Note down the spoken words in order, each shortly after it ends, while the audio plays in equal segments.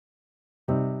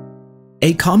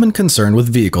A common concern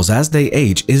with vehicles as they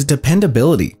age is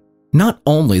dependability. Not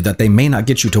only that they may not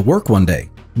get you to work one day,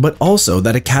 but also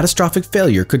that a catastrophic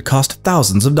failure could cost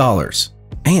thousands of dollars.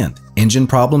 And engine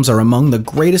problems are among the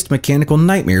greatest mechanical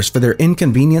nightmares for their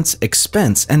inconvenience,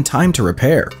 expense, and time to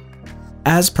repair.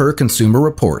 As per Consumer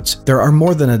Reports, there are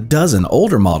more than a dozen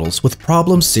older models with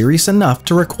problems serious enough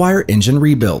to require engine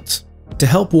rebuilds. To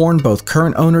help warn both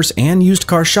current owners and used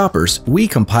car shoppers, we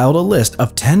compiled a list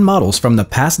of 10 models from the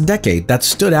past decade that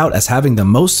stood out as having the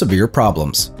most severe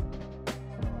problems.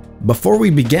 Before we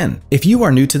begin, if you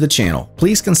are new to the channel,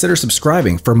 please consider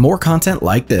subscribing for more content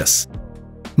like this.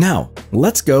 Now,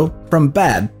 let's go from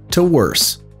bad to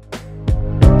worse.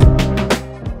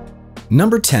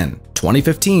 Number 10.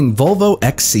 2015 Volvo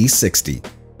XC60.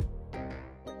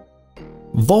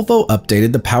 Volvo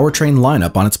updated the powertrain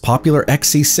lineup on its popular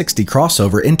XC60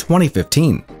 crossover in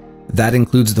 2015. That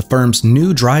includes the firm's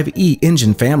new Drive E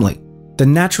engine family. The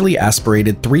naturally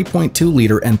aspirated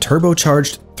 3.2-liter and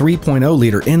turbocharged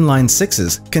 3.0-liter inline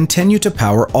sixes continue to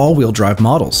power all-wheel drive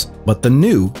models, but the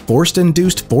new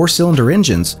forced-induced four-cylinder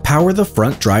engines power the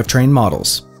front drivetrain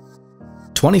models.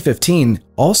 2015,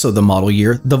 also the model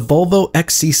year, the Volvo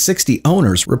XC60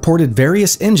 owners reported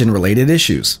various engine-related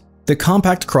issues. The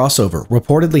compact crossover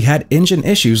reportedly had engine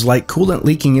issues like coolant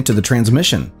leaking into the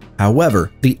transmission.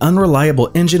 However, the unreliable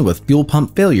engine with fuel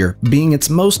pump failure being its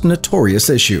most notorious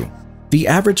issue. The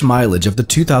average mileage of the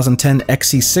 2010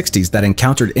 XC60s that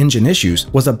encountered engine issues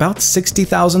was about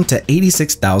 60,000 to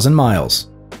 86,000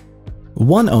 miles.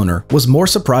 One owner was more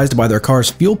surprised by their car's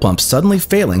fuel pump suddenly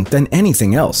failing than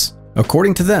anything else.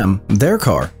 According to them, their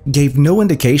car gave no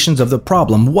indications of the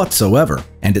problem whatsoever,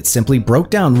 and it simply broke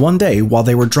down one day while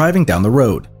they were driving down the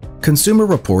road. Consumer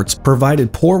Reports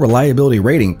provided poor reliability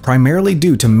rating primarily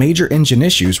due to major engine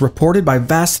issues reported by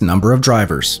vast number of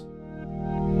drivers.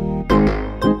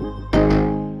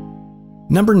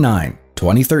 Number 9.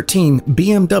 2013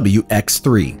 BMW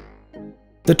X3.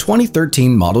 The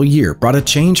 2013 model year brought a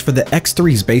change for the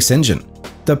X3's base engine.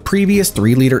 The previous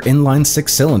 3-liter inline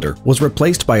 6-cylinder was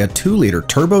replaced by a 2-liter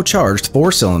turbocharged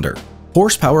 4-cylinder.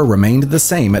 Horsepower remained the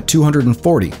same at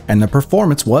 240, and the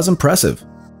performance was impressive.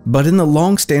 But in the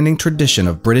long-standing tradition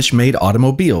of British-made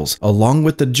automobiles, along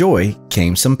with the joy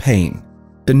came some pain.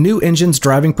 The new engine's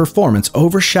driving performance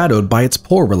overshadowed by its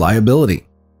poor reliability.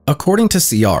 According to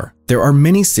CR, there are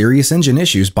many serious engine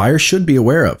issues buyers should be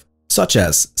aware of, such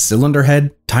as cylinder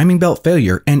head, timing belt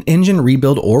failure, and engine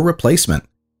rebuild or replacement.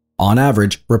 On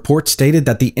average, reports stated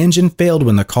that the engine failed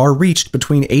when the car reached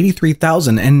between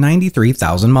 83,000 and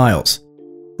 93,000 miles.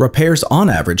 Repairs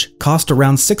on average cost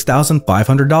around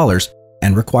 $6,500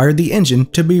 and required the engine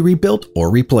to be rebuilt or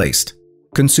replaced.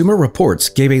 Consumer Reports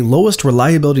gave a lowest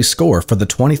reliability score for the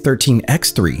 2013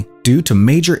 X3 due to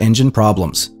major engine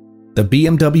problems. The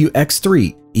BMW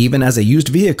X3, even as a used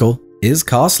vehicle, is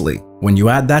costly when you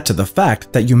add that to the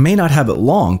fact that you may not have it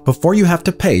long before you have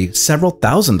to pay several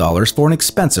 $1,000s for an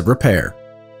expensive repair.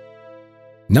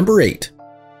 Number 8.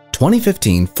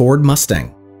 2015 Ford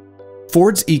Mustang.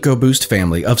 Ford's EcoBoost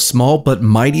family of small but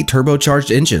mighty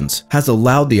turbocharged engines has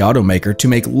allowed the automaker to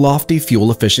make lofty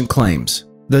fuel-efficient claims.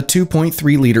 The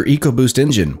 2.3-liter EcoBoost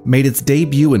engine made its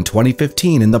debut in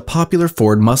 2015 in the popular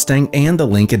Ford Mustang and the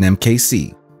Lincoln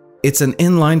MKC. It's an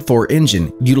inline-4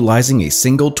 engine utilizing a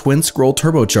single twin-scroll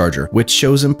turbocharger which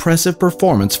shows impressive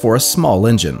performance for a small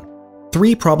engine.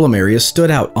 3 problem areas stood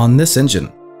out on this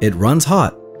engine. It runs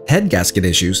hot, head gasket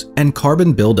issues, and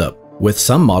carbon buildup. With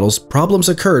some models, problems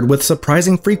occurred with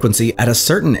surprising frequency at a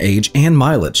certain age and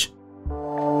mileage.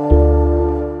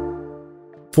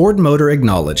 Ford Motor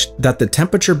acknowledged that the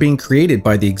temperature being created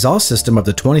by the exhaust system of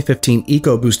the 2015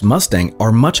 EcoBoost Mustang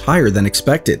are much higher than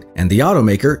expected, and the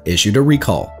automaker issued a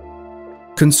recall.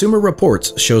 Consumer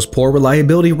Reports shows poor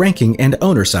reliability ranking and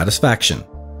owner satisfaction.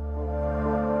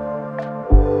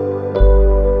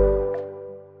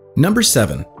 Number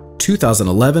 7.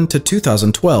 2011 to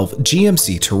 2012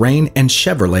 GMC Terrain and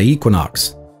Chevrolet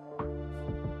Equinox.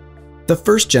 The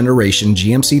first-generation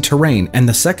GMC Terrain and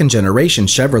the second-generation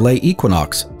Chevrolet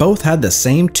Equinox both had the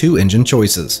same 2 engine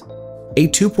choices: a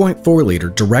 2.4-liter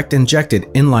direct-injected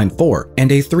inline-4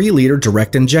 and a 3-liter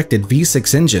direct-injected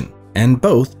V6 engine, and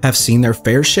both have seen their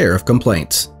fair share of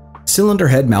complaints. Cylinder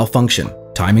head malfunction,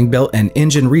 timing belt, and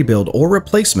engine rebuild or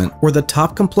replacement were the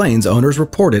top complaints owners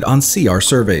reported on CR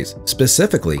surveys,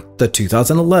 specifically the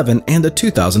 2011 and the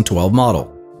 2012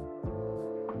 model.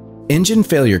 Engine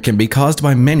failure can be caused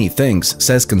by many things,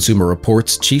 says Consumer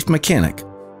Reports' chief mechanic.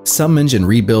 Some engine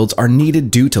rebuilds are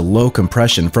needed due to low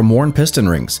compression from worn piston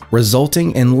rings,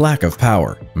 resulting in lack of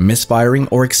power, misfiring,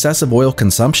 or excessive oil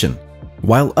consumption.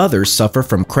 while others suffer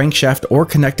from crankshaft or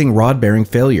connecting rod bearing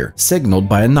failure, signaled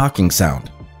by a knocking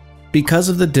sound. Because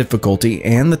of the difficulty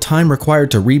and the time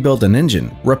required to rebuild an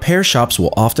engine, repair shops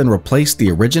will often replace the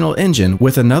original engine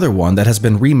with another one that has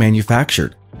been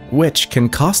remanufactured, which can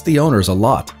cost the owners a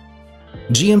lot.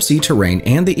 GMC Terrain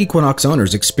and the Equinox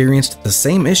owners experienced the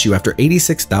same issue after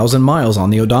 86,000 miles on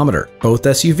the odometer. Both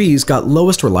SUVs got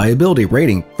lowest reliability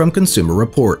rating from Consumer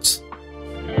Reports.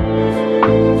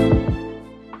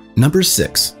 Number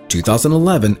 6.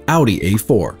 2011 Audi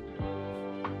A4.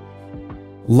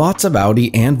 Lots of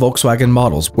Audi and Volkswagen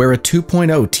models wear a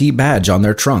 2.0T badge on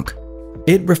their trunk.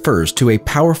 It refers to a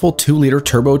powerful 2-liter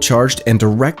turbocharged and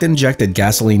direct-injected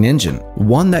gasoline engine,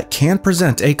 one that can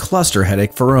present a cluster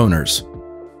headache for owners.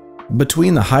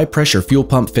 Between the high-pressure fuel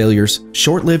pump failures,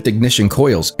 short-lived ignition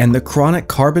coils, and the chronic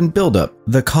carbon buildup,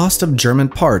 the cost of German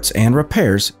parts and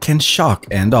repairs can shock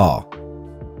and awe.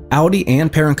 Audi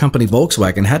and parent company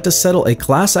Volkswagen had to settle a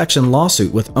class action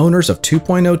lawsuit with owners of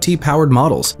 2.0T powered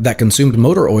models that consumed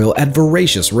motor oil at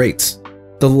voracious rates.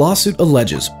 The lawsuit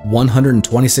alleges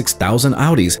 126,000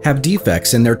 Audis have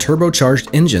defects in their turbocharged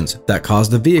engines that cause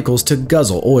the vehicles to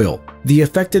guzzle oil. The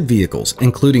affected vehicles,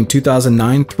 including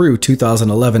 2009 through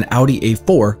 2011 Audi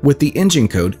A4 with the engine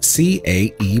code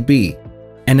CAEB.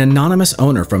 An anonymous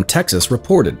owner from Texas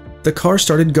reported, "The car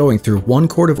started going through 1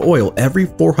 quart of oil every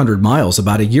 400 miles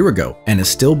about a year ago and is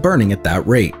still burning at that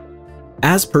rate."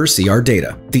 As per CR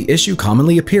data, the issue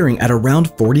commonly appearing at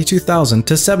around 42,000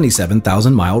 to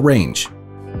 77,000 mile range.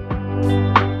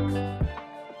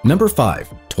 Number 5.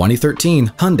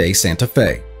 2013 Hyundai Santa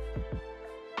Fe.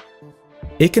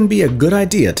 It can be a good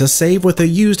idea to save with a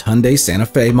used Hyundai Santa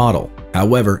Fe model.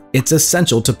 However, it's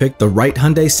essential to pick the right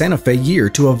Hyundai Santa Fe year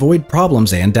to avoid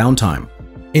problems and downtime.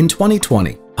 In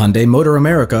 2020, Hyundai Motor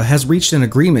America has reached an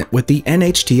agreement with the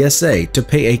NHTSA to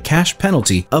pay a cash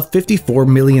penalty of $54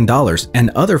 million and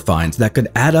other fines that could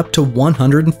add up to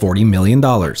 $140 million.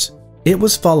 It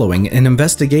was following an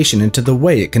investigation into the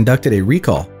way it conducted a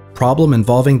recall problem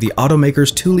involving the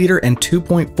automaker's 2-liter and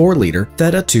 2.4-liter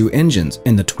Theta-2 engines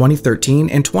in the 2013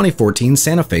 and 2014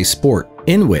 Santa Fe Sport,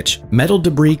 in which metal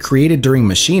debris created during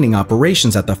machining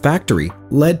operations at the factory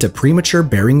led to premature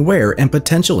bearing wear and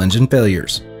potential engine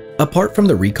failures. Apart from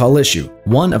the recall issue,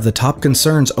 one of the top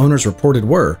concerns owners reported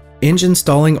were engine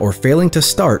stalling or failing to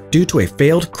start due to a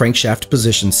failed crankshaft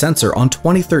position sensor on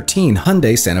 2013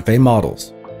 Hyundai Santa Fe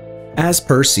models. As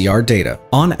per CR data,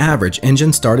 on average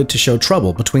engines started to show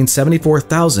trouble between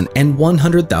 74,000 and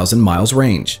 100,000 miles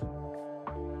range.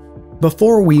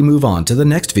 Before we move on to the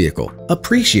next vehicle,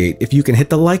 appreciate if you can hit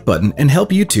the like button and help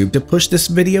YouTube to push this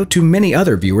video to many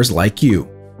other viewers like you.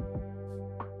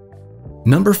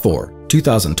 Number 4.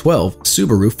 2012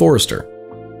 Subaru Forester.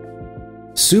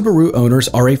 Subaru owners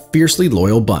are a fiercely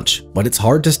loyal bunch, but it's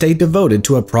hard to stay devoted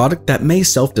to a product that may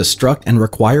self-destruct and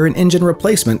require an engine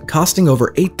replacement costing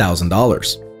over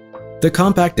 $8,000. The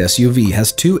compact SUV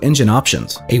has 2 engine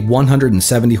options, a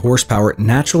 170 horsepower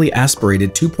naturally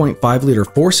aspirated 2.5-liter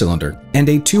 4-cylinder and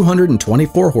a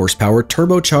 224 horsepower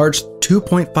turbocharged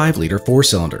 2.5-liter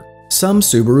 4-cylinder. Some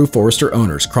Subaru Forester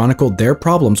owners chronicled their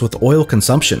problems with oil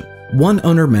consumption. One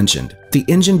owner mentioned, "The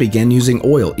engine began using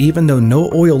oil even though no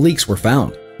oil leaks were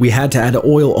found. We had to add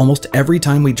oil almost every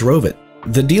time we drove it.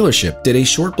 The dealership did a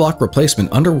short block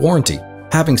replacement under warranty.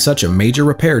 Having such a major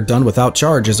repair done without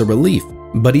charge is a relief,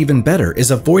 but even better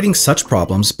is avoiding such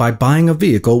problems by buying a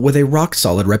vehicle with a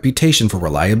rock-solid reputation for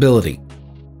reliability."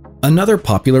 Another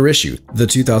popular issue the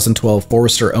 2012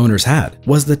 Forester owners had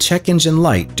was the check engine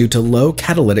light due to low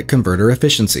catalytic converter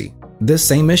efficiency. This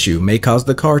same issue may cause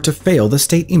the car to fail the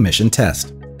state emission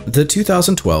test. The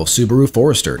 2012 Subaru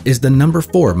Forester is the number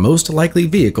 4 most likely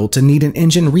vehicle to need an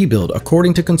engine rebuild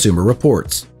according to Consumer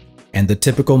Reports. And the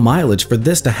typical mileage for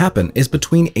this to happen is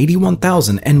between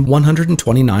 81,000 and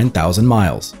 129,000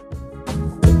 miles.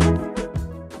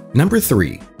 Number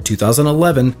 3.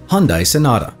 2011 Hyundai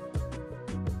Sonata.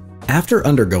 After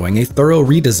undergoing a thorough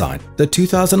redesign, the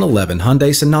 2011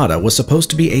 Hyundai Sonata was supposed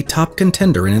to be a top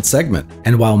contender in its segment,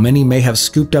 and while many may have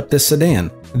scooped up this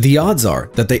sedan, the odds are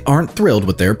that they aren't thrilled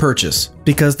with their purchase,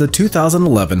 because the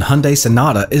 2011 Hyundai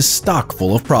Sonata is stock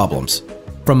full of problems.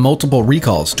 From multiple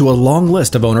recalls to a long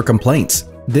list of owner complaints,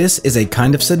 this is a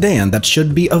kind of sedan that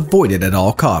should be avoided at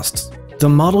all costs. The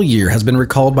model year has been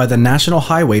recalled by the National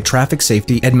Highway Traffic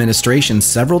Safety Administration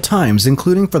several times,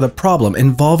 including for the problem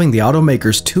involving the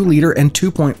automaker's 2-liter and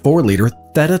 2.4-liter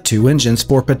Theta-2 engines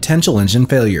for potential engine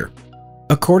failure.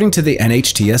 According to the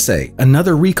NHTSA,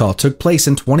 another recall took place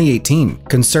in 2018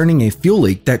 concerning a fuel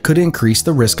leak that could increase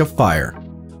the risk of fire.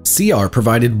 CR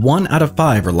provided 1 out of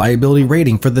 5 reliability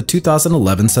rating for the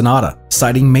 2011 Sonata,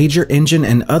 citing major engine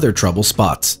and other trouble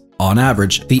spots. On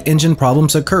average, the engine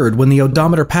problems occurred when the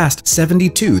odometer passed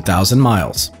 72,000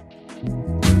 miles.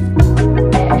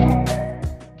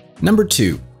 Number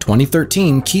 2.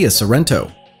 2013 Kia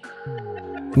Sorento.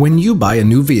 When you buy a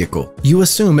new vehicle, you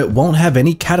assume it won't have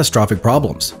any catastrophic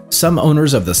problems. Some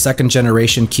owners of the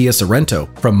second-generation Kia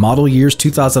Sorento from model years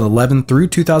 2011 through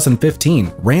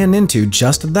 2015 ran into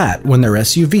just that when their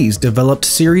SUVs developed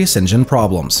serious engine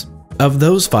problems. Of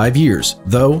those 5 years,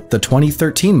 though, the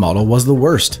 2013 model was the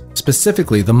worst.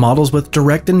 Specifically, the models with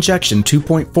direct injection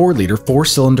 2.4-liter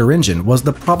four-cylinder engine was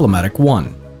the problematic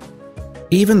one.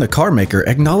 Even the carmaker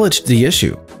acknowledged the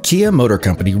issue. Kia Motor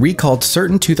Company recalled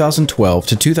certain 2012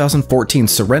 to 2014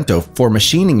 Sorento for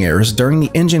machining errors during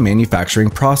the engine manufacturing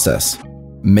process.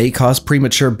 May cause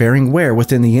premature bearing wear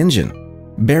within the engine.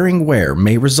 Bearing wear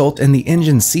may result in the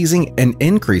engine seizing and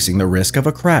increasing the risk of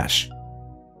a crash.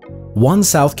 One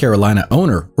South Carolina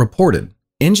owner reported,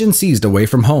 "Engine seized away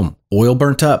from home, oil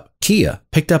burnt up, Kia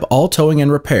picked up all towing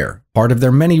and repair, part of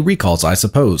their many recalls I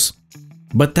suppose."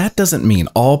 But that doesn't mean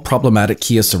all problematic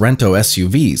Kia Sorento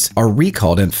SUVs are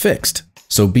recalled and fixed,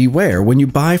 so beware when you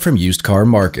buy from used car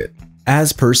market.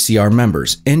 As per CR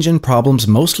members, engine problems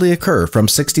mostly occur from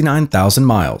 69,000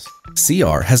 miles.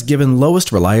 CR has given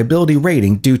lowest reliability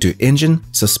rating due to engine,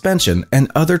 suspension,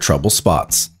 and other trouble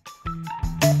spots.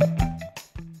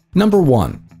 Number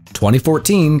 1.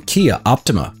 2014 Kia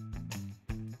Optima.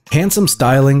 Handsome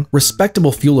styling,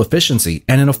 respectable fuel efficiency,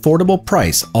 and an affordable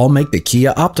price all make the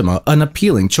Kia Optima an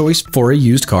appealing choice for a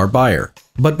used car buyer.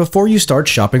 But before you start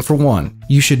shopping for one,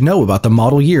 you should know about the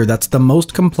model year that's the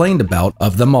most complained about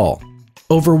of them all.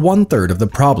 Over 1/3 of the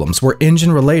problems were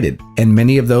engine-related, and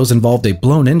many of those involved a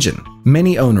blown engine.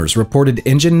 Many owners reported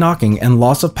engine knocking and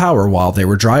loss of power while they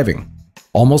were driving.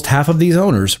 Almost half of these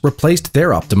owners replaced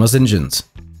their Optima's engines.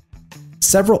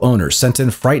 Several owners sent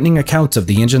in frightening accounts of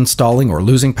the engine stalling or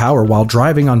losing power while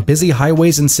driving on busy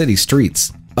highways and city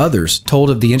streets. Others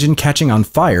told of the engine catching on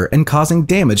fire and causing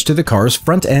damage to the car's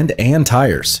front end and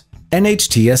tires.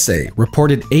 NHTSA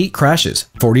reported 8 crashes,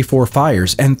 44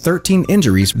 fires, and 13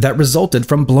 injuries that resulted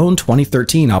from blown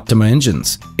 2013 Optima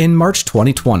engines. In March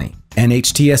 2020,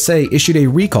 NHTSA issued a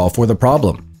recall for the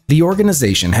problem. The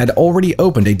organization had already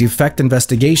opened a defect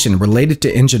investigation related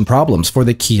to engine problems for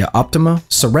the Kia Optima,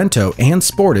 Sorento, and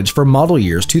Sportage for model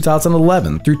years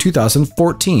 2011 through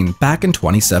 2014 back in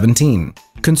 2017.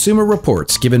 Consumer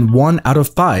Reports given 1 out of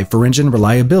 5 for engine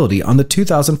reliability on the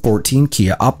 2014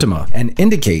 Kia Optima and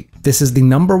indicate this is the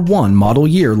number 1 model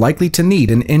year likely to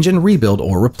need an engine rebuild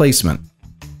or replacement.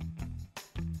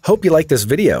 Hope you liked this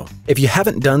video. If you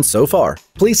haven't done so far,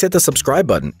 please hit the subscribe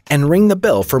button and ring the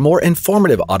bell for more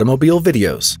informative automobile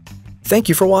videos. Thank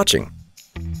you for watching.